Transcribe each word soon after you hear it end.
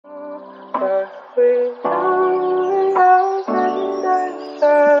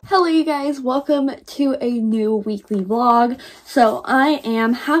you guys, welcome to a new weekly vlog. So I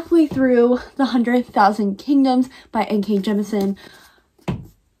am halfway through the 100,000 Kingdoms by N.K. JEMISIN.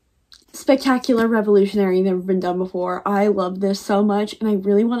 Spectacular, revolutionary, never been done before. I love this so much and I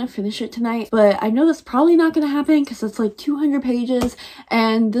really want to finish it tonight, but I know that's probably not going to happen because it's like 200 pages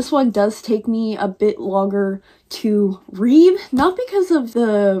and this one does take me a bit longer to read, not because of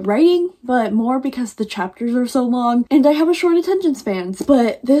the writing, but more because the chapters are so long and I have a short attention span.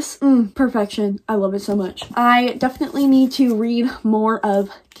 But this, perfection. I love it so much. I definitely need to read more of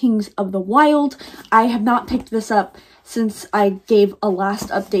Kings of the Wild. I have not picked this up since I gave a last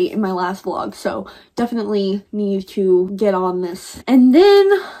update in my last vlog, so definitely need to get on this. And then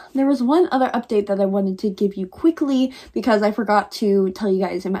there was one other update that I wanted to give you quickly because I forgot to tell you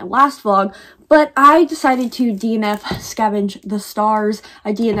guys in my last vlog, but I decided to DNF Scavenge the Stars.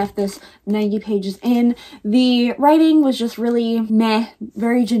 I DNF'd this 90 pages in. The writing was just really meh,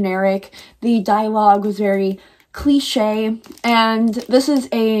 very generic. The dialogue was very cliche, and this is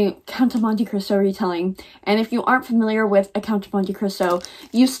a Count of Monte Cristo retelling. And if you aren't familiar with a Count of Monte Cristo,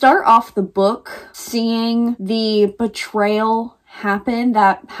 you start off the book seeing the betrayal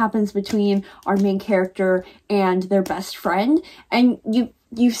that happens between our main character and their best friend, and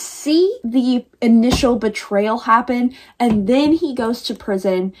you see the initial betrayal happen, and then he goes to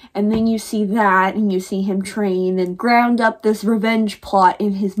prison, and then you see that, and you see him train and ground up this revenge plot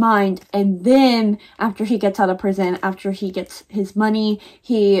in his mind, and then after he gets out of prison, after he gets his money,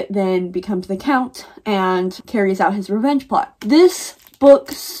 he then becomes the Count and carries out his revenge plot. This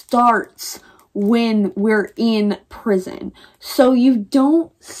book starts when we're in prison, so you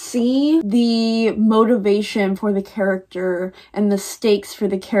don't see the motivation for the character and the stakes for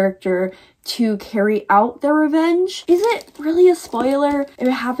the character to carry out their revenge. Is it really a spoiler if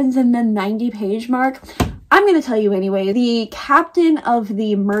it happens in the 90-page mark? I'm gonna tell you anyway. The captain of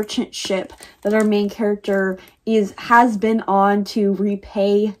the merchant ship that our main character has been on to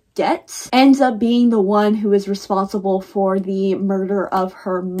repay debts ends up being the one who is responsible for the murder of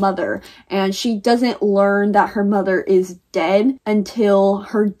her mother, and she doesn't learn that her mother is dead until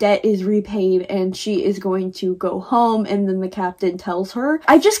her debt is repaid and she is going to go home, and then the captain tells her.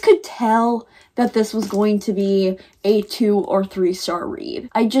 I just could tell that this was going to be a 2 or 3 star read.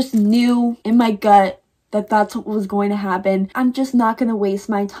 I just knew in my gut that that's what was going to happen. I'm just not going to waste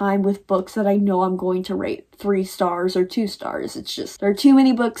my time with books that I know I'm going to rate 3 stars or 2 stars. It's just, there are too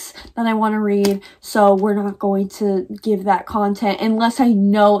many books that I want to read, so we're not going to give that content unless I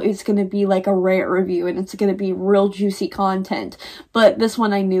know it's going to be like a rare review and it's going to be real juicy content. But this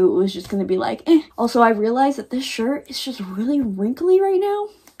one I knew it was just going to be like, eh. Also, I realized that this shirt is just really wrinkly right now.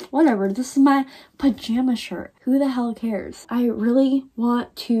 Whatever, this is my pajama shirt. Who the hell cares? I really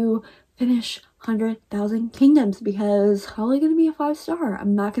want to finish 100,000 Kingdoms because probably gonna be a 5 star.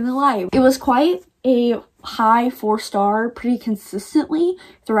 I'm not gonna lie. It was quite a high 4 star pretty consistently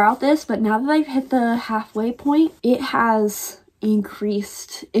throughout this, but now that I've hit the halfway point, it has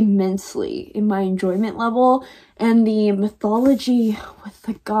increased immensely in my enjoyment level, and the mythology with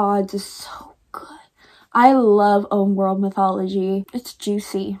the gods is so good. I love own world mythology. It's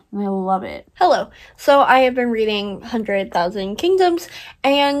juicy and I love it. Hello. So I have been reading 100,000 Kingdoms,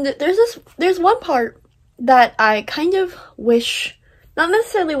 and there's one part that I kind of wish not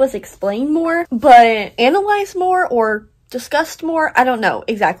necessarily was explained more, but analyzed more or discussed more. I don't know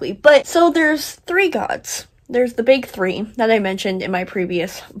exactly. But so there's 3 gods. There's the big 3 that I mentioned in my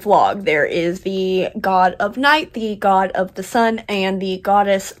previous vlog. There is the god of night, the god of the sun, and the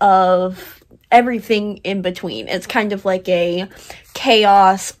goddess of everything in between. It's kind of like a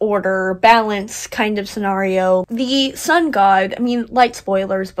chaos, order, balance kind of scenario. The sun god, I mean, light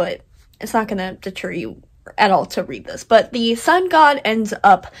spoilers, but it's not gonna deter you at all to read this, but the sun god ends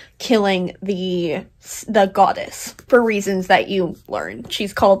up killing the goddess for reasons that you learn.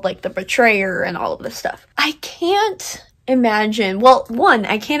 She's called like the betrayer and all of this stuff. I can't imagine, well, one,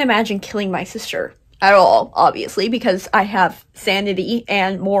 I can't imagine killing my sister at all, obviously, because I have sanity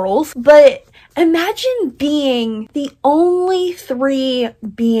and morals, but imagine being the only 3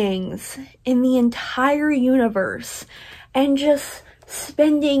 beings in the entire universe and just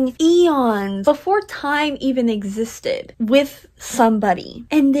spending eons before time even existed with somebody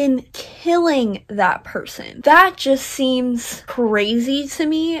and then killing that person. That just seems crazy to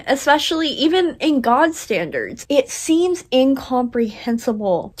me, especially even in God's standards. It seems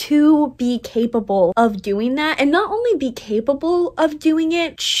incomprehensible to be capable of doing that, and not only be capable of doing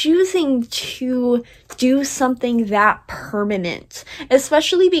it, choosing to do something that permanent,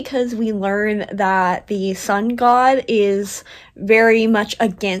 especially because we learn that the sun god is very much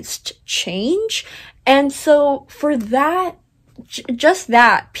against change. And so for that just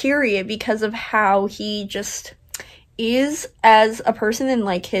that, period, because of how he just is as a person and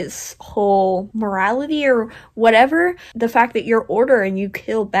like his whole morality or whatever. The fact that you're order and you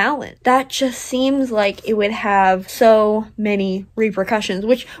kill balance, that just seems like it would have so many repercussions,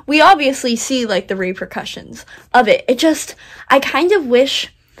 which we obviously see like the repercussions of it. I kind of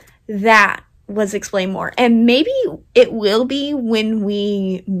wish that was explained more, and maybe it will be when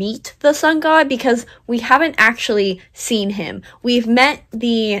we meet the sun god, because we haven't actually seen him. We've met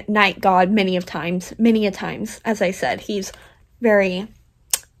the night god many a times. As I said, he's a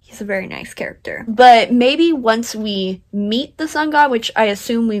very nice character, but maybe once we meet the sun god, which I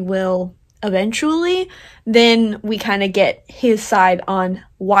assume we will eventually, then we kind of get his side on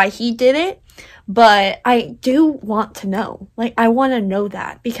why he did it. But I do want to know, like, I want to know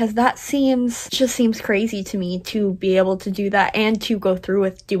that, because that just seems crazy to me to be able to do that and to go through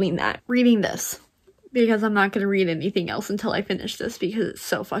with doing that. Reading this, because I'm not going to read anything else until I finish this, because it's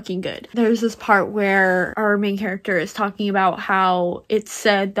so fucking good. There's this part where our main character is talking about how it's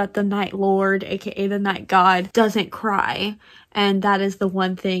said that the Night Lord, aka the Night God, doesn't cry, and that is the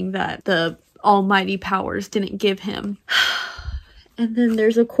one thing that the almighty powers didn't give him. And then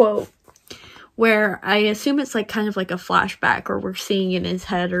there's a quote where I assume it's like kind of like a flashback, or we're seeing in his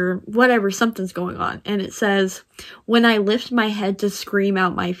head or whatever, something's going on. And it says, "When I lift my head to scream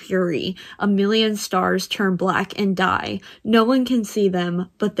out my fury, a million stars turn black and die. No one can see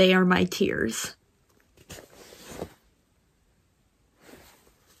them, but they are my tears."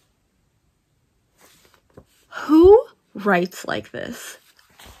 Who writes like this?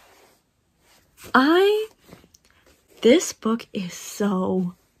 This book is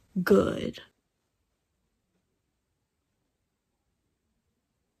so good.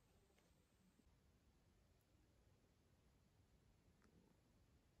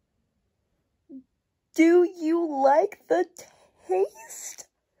 Do you like the taste?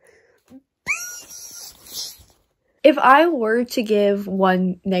 If I were to give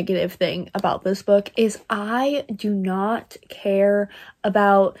one negative thing about this book, is I do not care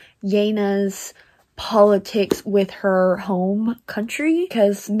about Yeine's politics with her home country,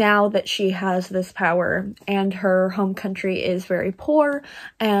 because now that she has this power and her home country is very poor,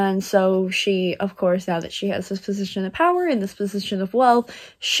 and so she, of course, now that she has this position of power and this position of wealth,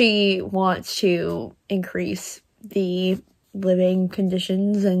 she wants to increase the living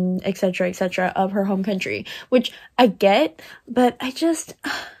conditions and etc of her home country, which I get, but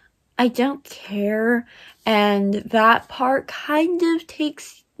I don't care, and that part kind of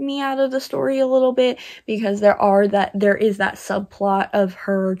takes me out of the story a little bit, because there is that subplot of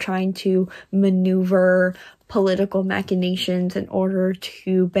her trying to maneuver political machinations in order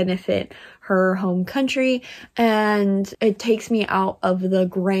to benefit her home country, and it takes me out of the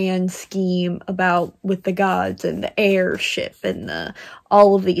grand scheme about with the gods and the airship and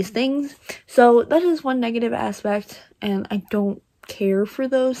all of these things. So that is one negative aspect, and I don't care for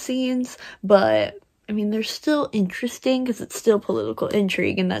those scenes, but I mean, they're still interesting because it's still political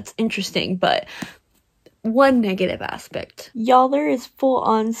intrigue, and that's interesting, but one negative aspect. Y'all, there is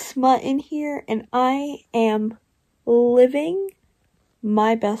full-on smut in here, and I am living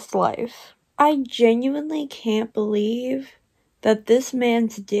my best life. I genuinely can't believe that this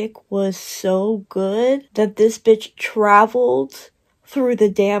man's dick was so good that this bitch traveled through the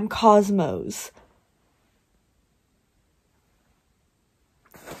damn cosmos.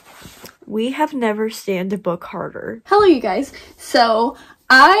 We have never stand a book harder. Hello, you guys. So,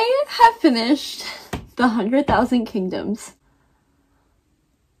 I have finished the 100,000 Kingdoms.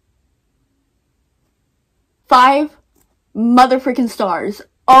 5 motherfucking stars.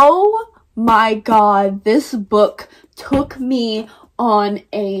 Oh my god, this book took me on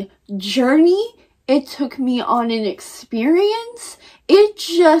a journey. It took me on an experience. It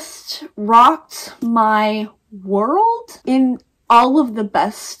just rocked my world in all of the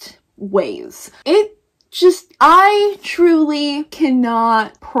best ways. I truly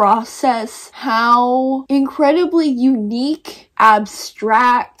cannot process how incredibly unique,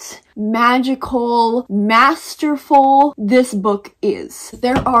 abstract, magical, masterful this book is.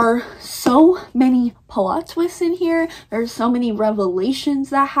 There are so many plot twists in here. There are so many revelations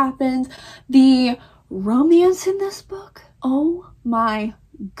that happen. The romance in this book, oh my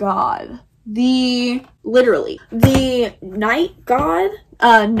god. The night god,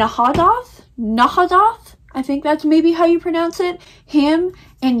 Nahadoth, I think that's maybe how you pronounce it, him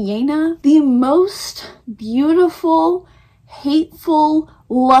and Yeine, the most beautiful, hateful,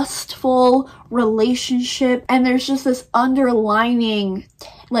 lustful relationship, and there's just this underlining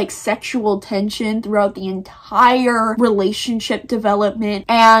like sexual tension throughout the entire relationship development.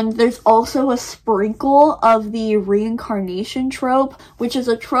 And there's also a sprinkle of the reincarnation trope, which is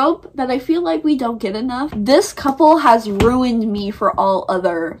a trope that I feel like we don't get enough. This couple has ruined me for all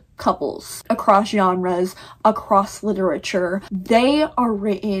other couples across genres, across literature. They are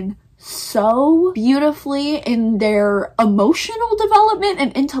written so beautifully in their emotional development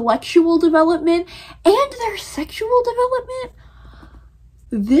and intellectual development and their sexual development.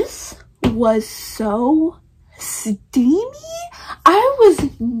 This was so steamy. I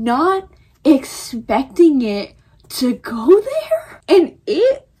was not expecting it to go there, and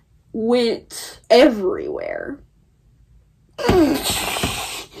it went everywhere.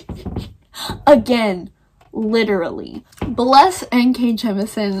 Again, literally. Bless N.K.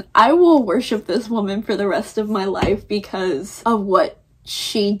 JEMISIN. I will worship this woman for the rest of my life because of what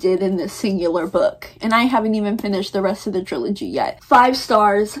she did in this singular book. And I haven't even finished the rest of the trilogy yet. 5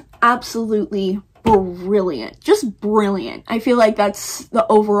 stars. Absolutely brilliant. Just brilliant. I feel like that's the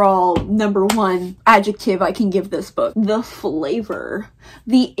overall #1 adjective I can give this book. The flavor.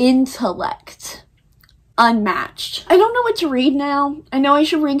 The intellect. Unmatched. I don't know what to read now. I know I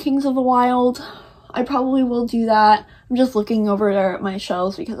should read Kings of the Wild. I probably will do that. I'm just looking over there at my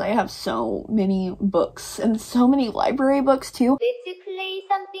shelves because I have so many books and so many library books too. Let's play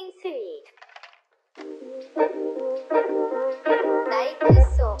something sweet. Like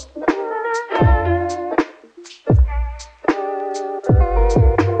so.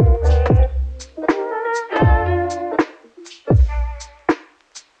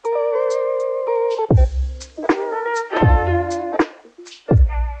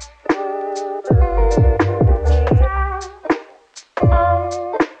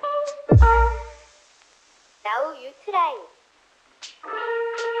 Now you try.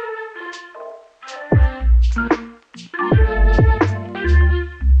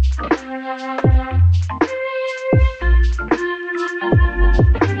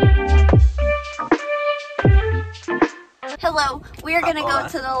 Hello, we are gonna go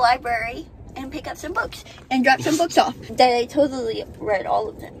to the library and pick up some books and drop some books off. That I totally read all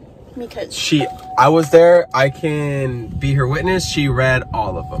of them because I was there. I can be her witness. She read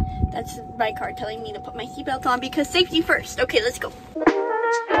all of them. that's my card telling me to put my seatbelt on because safety first. Okay, let's go.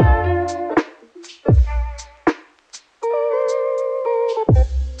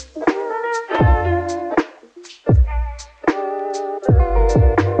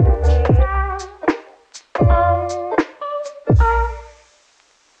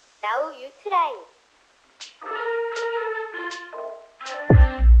 Now you try.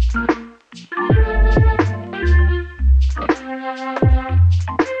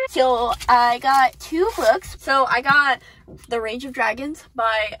 So I got 2 books. So I got The Rage of Dragons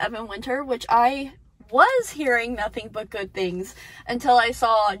by Evan Winter, which I was hearing nothing but good things until I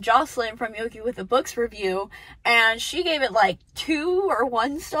saw Jocelyn from Yogi with the Books review, and she gave it like 2 or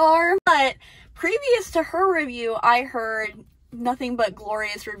 1 star. But previous to her review, I heard nothing but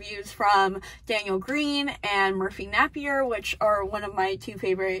glorious reviews from Daniel Green and Murphy Napier, which are one of my 2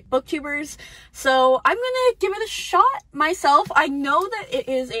 favorite booktubers. So I'm gonna give it a shot myself. I know that it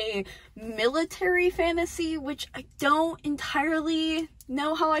is a military fantasy, which I don't entirely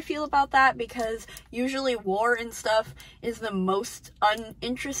know how I feel about that, because usually war and stuff is the most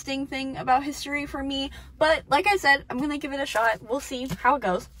uninteresting thing about history for me. But like I said, I'm gonna give it a shot. We'll see how it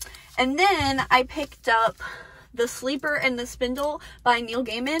goes. And then I picked up The Sleeper and the Spindle by Neil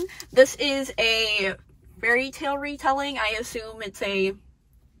Gaiman. This is a fairy tale retelling. I assume it's a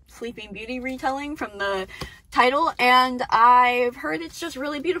Sleeping Beauty retelling from the title, and I've heard it's just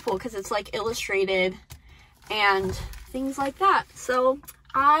really beautiful because it's like illustrated and things like that. So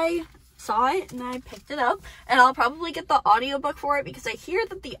I saw it and I picked it up, and I'll probably get the audiobook for it because I hear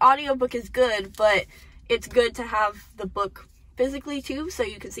that the audiobook is good, but it's good to have the book physically too so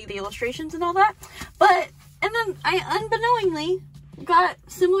you can see the illustrations and all that. And then I unbeknowingly got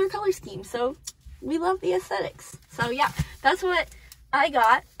similar color schemes, so we love the aesthetics. So yeah, that's what I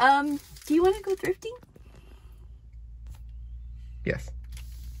got. Do you want to go thrifting? Yes.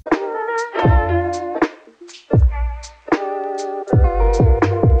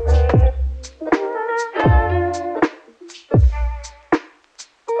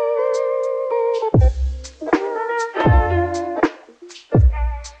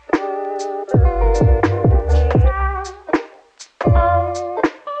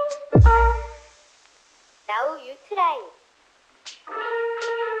 Now you try.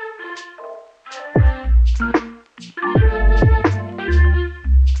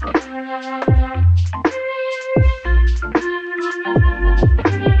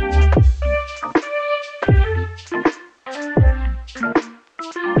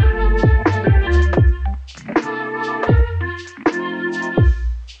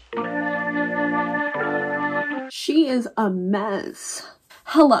 She is a mess.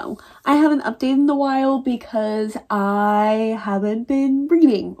 Hello, I haven't updated in a while because I haven't been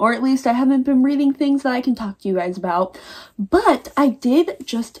reading, or at least I haven't been reading things that I can talk to you guys about, but I did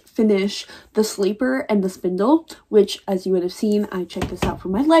just finish The Sleeper and the Spindle, which, as you would have seen, I checked this out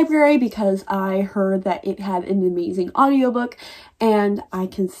from my library because I heard that it had an amazing audiobook, and I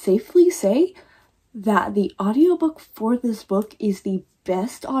can safely say that the audiobook for this book is the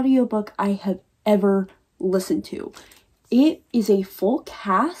best audiobook I have ever listened to. It is a full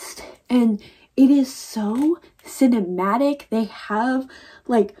cast and it is so cinematic. They have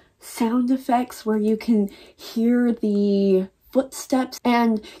like sound effects where you can hear the footsteps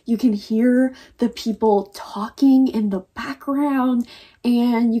and you can hear the people talking in the background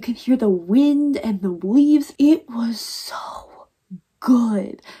and you can hear the wind and the leaves. It was so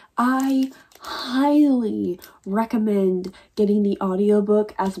good. I highly recommend getting the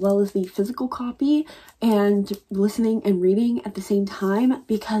audiobook as well as the physical copy and listening and reading at the same time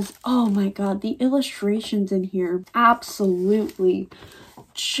because, oh my god, the illustrations in here, absolutely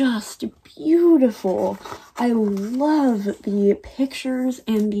just beautiful. I love the pictures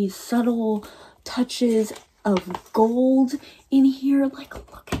and the subtle touches of gold in here. Like,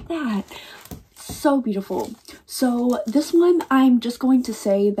 look at that. So beautiful. So this one, I'm just going to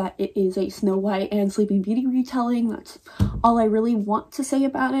say that it is a Snow White and Sleeping Beauty retelling. That's all I really want to say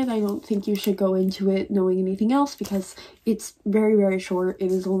about it. I don't think you should go into it knowing anything else because it's very, very short.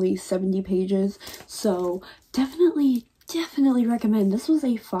 It is only 70 pages. So definitely recommend. This was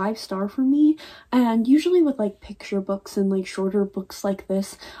a 5-star for me, and usually with like picture books and like shorter books like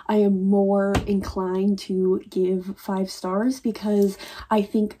this, I am more inclined to give 5 stars because I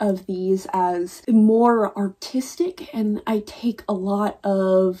think of these as more artistic and I take a lot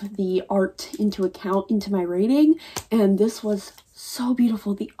of the art into account into my rating, and this was so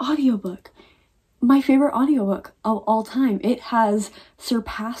beautiful. The audiobook, my favorite audiobook of all time. It has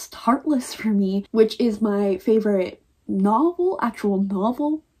surpassed Heartless for me, which is my favorite actual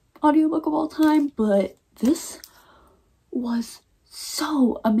novel audiobook of all time, but this was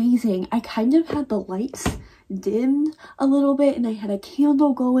so amazing. I kind of had the lights dimmed a little bit and I had a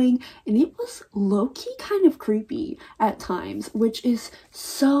candle going and it was low-key kind of creepy at times, which is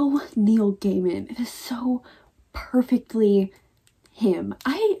so Neil Gaiman. It is so perfectly him.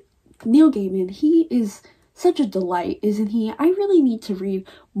 Neil Gaiman, he is such a delight, isn't he? I really need to read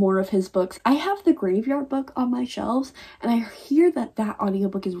more of his books. I have the Graveyard book on my shelves, and I hear that that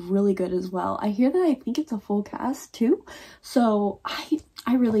audiobook is really good as well. I hear that I think it's a full cast too, so I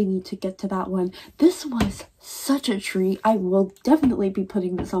really need to get to that one. This was such a treat. I will definitely be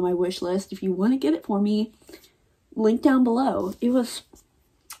putting this on my wish list. If you want to get it for me, link down below. It was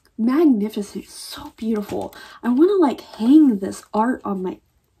magnificent, so beautiful. I want to like hang this art on my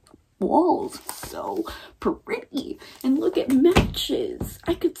walls. So pretty, and look at matches.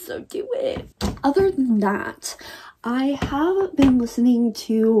 I could so do it. Other than that, I have been listening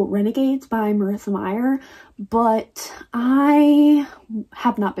to Renegades by Marissa Meyer, but I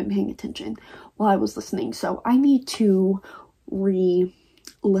have not been paying attention while I was listening, so I need to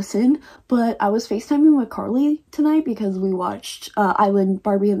re-listen. But I was FaceTiming with Carly tonight because we watched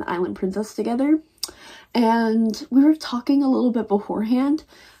Barbie and the Island Princess together, and we were talking a little bit beforehand,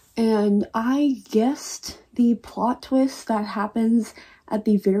 and I guessed the plot twist that happens at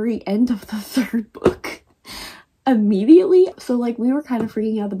the very end of the 3rd book immediately. So like we were kind of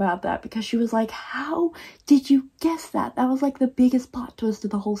freaking out about that because she was like, how did you guess that? That was like the biggest plot twist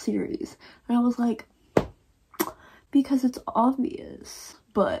of the whole series. And I was like, because it's obvious.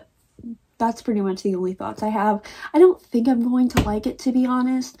 But that's pretty much the only thoughts I have. I don't think I'm going to like it, to be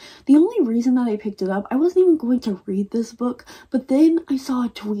honest. The only reason that I picked it up, I wasn't even going to read this book, but then I saw a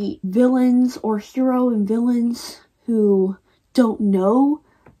tweet. Villains or hero and villains who don't know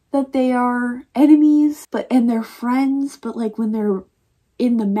that they are enemies, and they're friends, but like when they're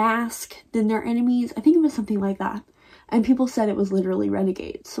in the mask, then they're enemies. I think it was something like that. And people said it was literally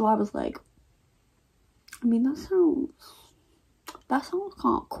Renegades. So I was like, I mean, that sounds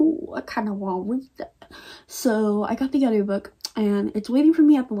kind of cool. I kind of want to read that. So I got the audiobook and it's waiting for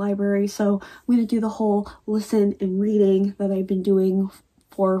me at the library. So I'm going to do the whole listen and reading that I've been doing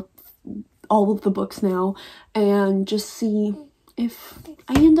for all of the books now and just see if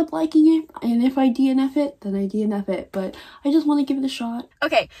I end up liking it, and if I DNF it, then I DNF it, but I just want to give it a shot.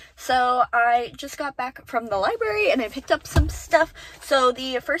 Okay, so I just got back from the library and I picked up some stuff. So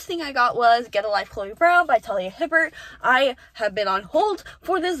the first thing I got was Get a Life, Chloe Brown by Talia Hibbert. I have been on hold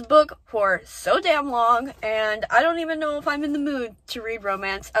for this book for so damn long, and I don't even know if I'm in the mood to read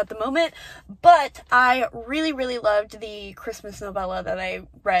romance at the moment, but I really loved the Christmas novella that I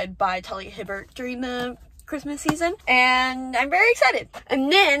read by Talia Hibbert during the Christmas season, and I'm very excited. And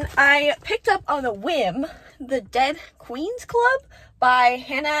then I picked up on a whim The Dead Queens Club by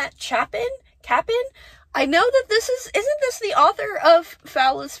Hannah Chapin. I know that isn't this the author of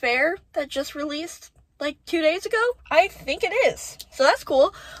Foul is Fair that just released like 2 days ago? I think it is. So that's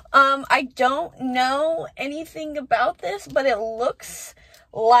cool. I don't know anything about this, but it looks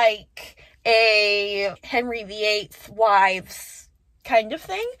like a Henry VIII wives kind of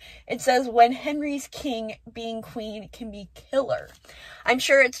thing. It says, when Henry's king, being queen can be killer. I'm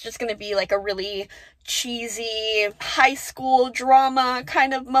sure it's just going to be like a really cheesy high school drama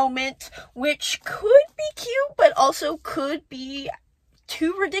kind of moment, which could be cute, but also could be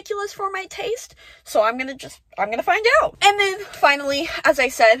too ridiculous for my taste. So I'm gonna find out. And then finally, as I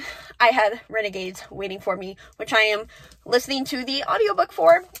said, I had Renegades waiting for me, which I am listening to the audiobook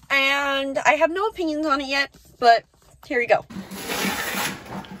for, and I have no opinions on it yet, but here you go.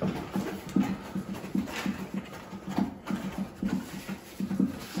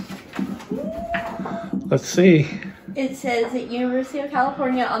 Let's see. It says at University of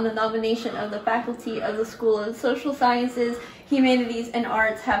California on the nomination of the faculty of the School of Social Sciences, Humanities, and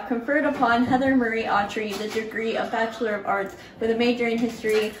Arts have conferred upon Heather Marie Autry the degree of Bachelor of Arts with a major in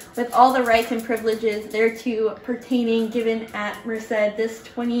history, with all the rights and privileges thereto pertaining, given at Merced this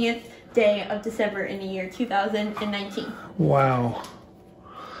 20th day of December in the year 2019. Wow.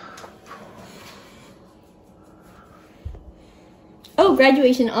 Oh,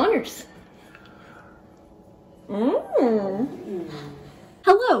 graduation honors.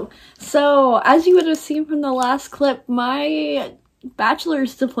 Hello. So, as you would have seen from the last clip, my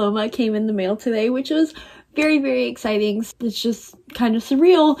bachelor's diploma came in the mail today, which was very, very exciting. It's just kind of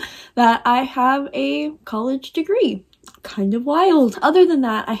surreal that I have a college degree. Kind of wild. Other than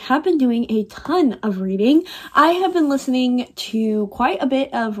that, I have been doing a ton of reading. I have been listening to quite a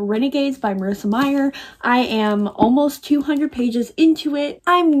bit of Renegades by Marissa Meyer. I am almost 200 pages into it.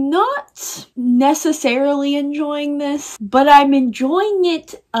 I'm not necessarily enjoying this, but I'm enjoying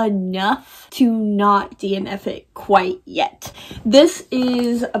it enough to not DNF it quite yet. This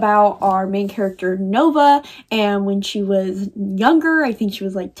is about our main character Nova, and when she was younger, I think she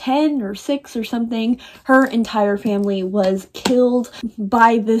was like 10 or 6 or something, her entire family was killed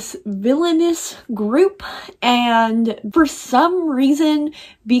by this villainous group, and for some reason,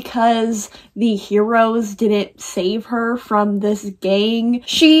 because the heroes didn't save her from this gang,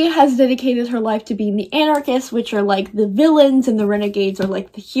 she has dedicated her life to being the anarchists, which are like the villains, and the renegades are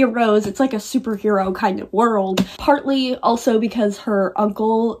like the heroes. It's like a superhero kind of world. Partly also because her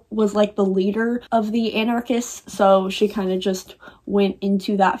uncle was like the leader of the anarchists, so she kind of just went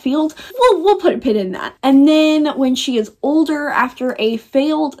into that field. We'll put a pin in that. And then when she is older, after a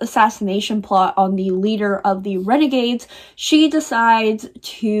failed assassination plot on the leader of the renegades, she decides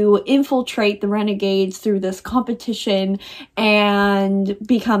to infiltrate the renegades through this competition and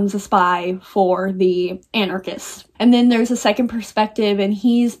becomes a spy for the anarchists. And then there's a second perspective, and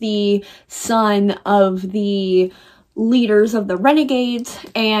he's the son of the leaders of the renegades,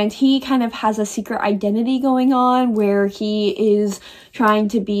 and he kind of has a secret identity going on where he is trying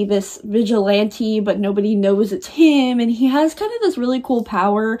to be this vigilante, but nobody knows it's him, and he has kind of this really cool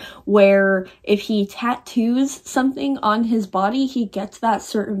power where if he tattoos something on his body, he gets that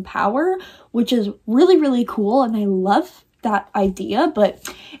certain power, which is really, really cool, and I love that idea. But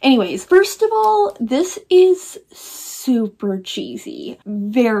anyways, first of all, this is super cheesy,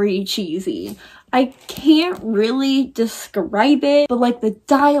 very cheesy. I can't really describe it, but like the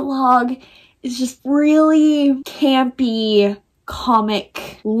dialogue is just really campy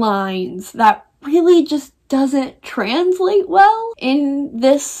comic lines that really just doesn't translate well in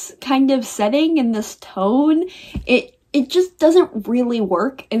this kind of setting, in this tone. It just doesn't really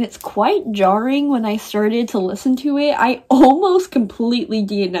work, and it's quite jarring when I started to listen to it. I almost completely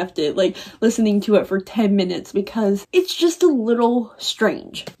DNF'd it, like listening to it for 10 minutes because it's just a little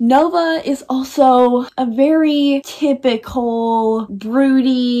strange. Nova is also a very typical,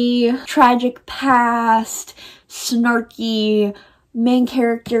 broody, tragic past, snarky main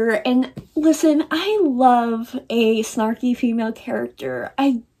character. And listen, I love a snarky female character.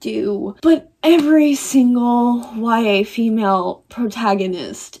 I do. But every single YA female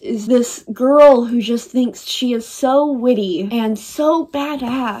protagonist is this girl who just thinks she is so witty and so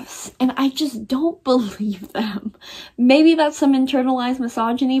badass, and I just don't believe them. Maybe that's some internalized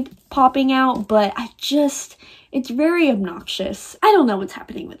misogyny popping out, but it's very obnoxious. I don't know what's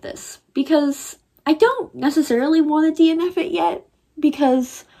happening with this, because I don't necessarily want to DNF it yet,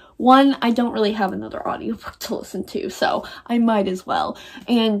 because one, I don't really have another audiobook to listen to, so I might as well.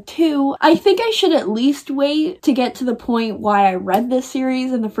 And two, I think I should at least wait to get to the point why I read this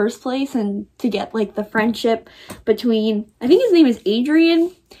series in the first place and to get like the friendship between, I think his name is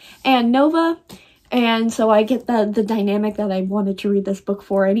Adrian and Nova. And so I get the dynamic that I wanted to read this book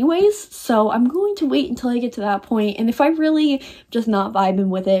for anyways. So I'm going to wait until I get to that point. And if I really just not vibing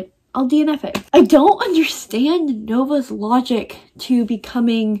with it, I'll DNF it. I don't understand Nova's logic to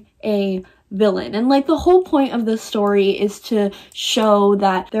becoming a villain. And like the whole point of this story is to show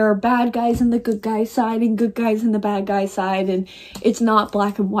that there are bad guys in the good guys side and good guys in the bad guys side, and it's not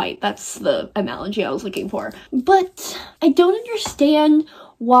black and white. That's the analogy I was looking for. But I don't understand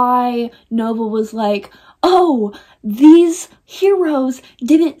why Nova was like, oh, these heroes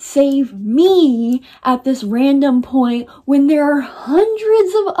didn't save me at this random point when there are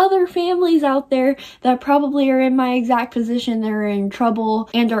hundreds of other families out there that probably are in my exact position, they're in trouble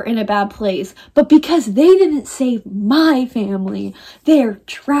and are in a bad place. But because they didn't save my family, they're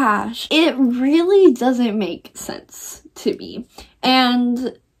trash. It really doesn't make sense to me.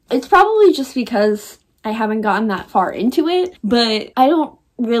 And it's probably just because I haven't gotten that far into it, but I don't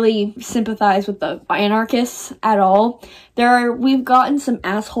really sympathize with the anarchists at all. We've gotten some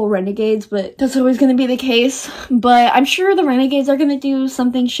asshole renegades, but that's always going to be the case. But I'm sure the renegades are going to do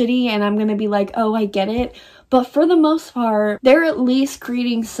something shitty and I'm going to be like, oh, I get it. But for the most part, they're at least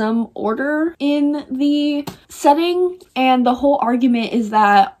creating some order in the setting. And the whole argument is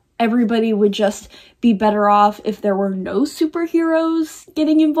that everybody would just be better off if there were no superheroes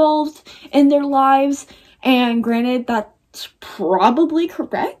getting involved in their lives. And granted, that's probably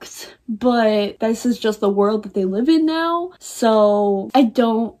correct, but this is just the world that they live in now. So I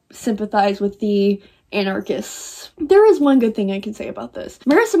don't sympathize with the anarchists. There is one good thing I can say about this.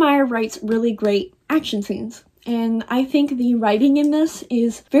 Marissa Meyer writes really great action scenes. And I think the writing in this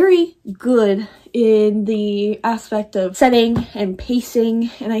is very good in the aspect of setting and pacing.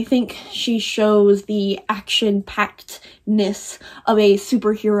 And I think she shows the action-packedness of a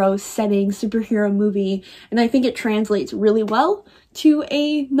superhero setting, superhero movie. And I think it translates really well to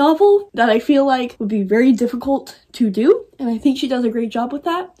a novel that I feel like would be very difficult to do. And I think she does a great job with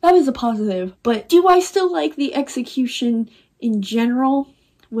that. That is a positive. But do I still like the execution in general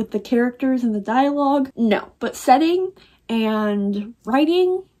with the characters and the dialogue? No. But setting and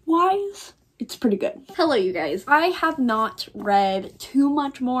writing wise, it's pretty good. Hello, you guys. I have not read too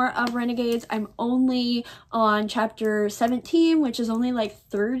much more of Renegades. I'm only on chapter 17, which is only like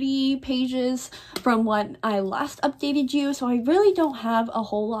 30 pages from when I last updated you, so I really don't have a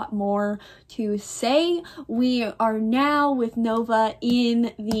whole lot more to say. We are now with Nova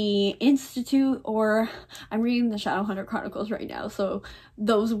in the Institute, or I'm reading the Shadowhunter Chronicles right now, so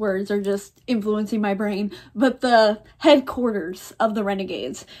those words are just influencing my brain, but the headquarters of the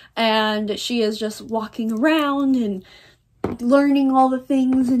Renegades, and she is just walking around and learning all the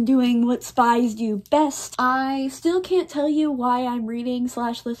things and doing what spies do best. I still can't tell you why I'm reading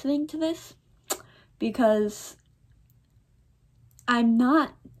 / listening to this, because I'm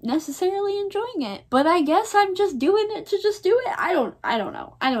not necessarily enjoying it, but I guess I'm just doing it to just do it. I don't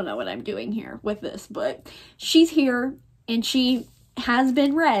know. I don't know what I'm doing here with this, but she's here and she has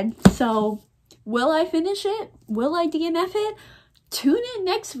been read, so will I finish it? Will I DNF it? Tune in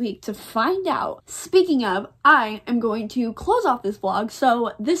next week to find out. Speaking of, I am going to close off this vlog.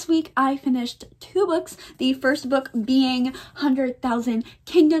 So this week I finished 2 books. The first book being 100,000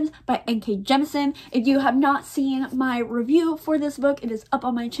 Kingdoms by N.K. JEMISIN. If you have not seen my review for this book, it is up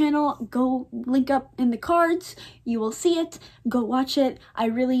on my channel. Go link up in the cards. You will see it. Go watch it. I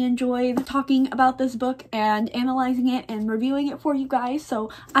really enjoyed talking about this book and analyzing it and reviewing it for you guys. So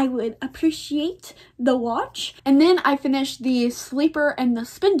I would appreciate the watch. And then I finished the Sleeper and the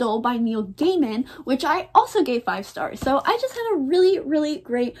Spindle by Neil Gaiman, which I also gave 5 stars. So I just had a really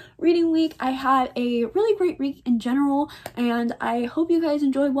great reading week. I had a really great week in general, and I hope you guys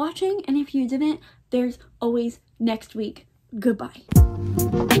enjoyed watching. And if you didn't, there's always next week. Goodbye.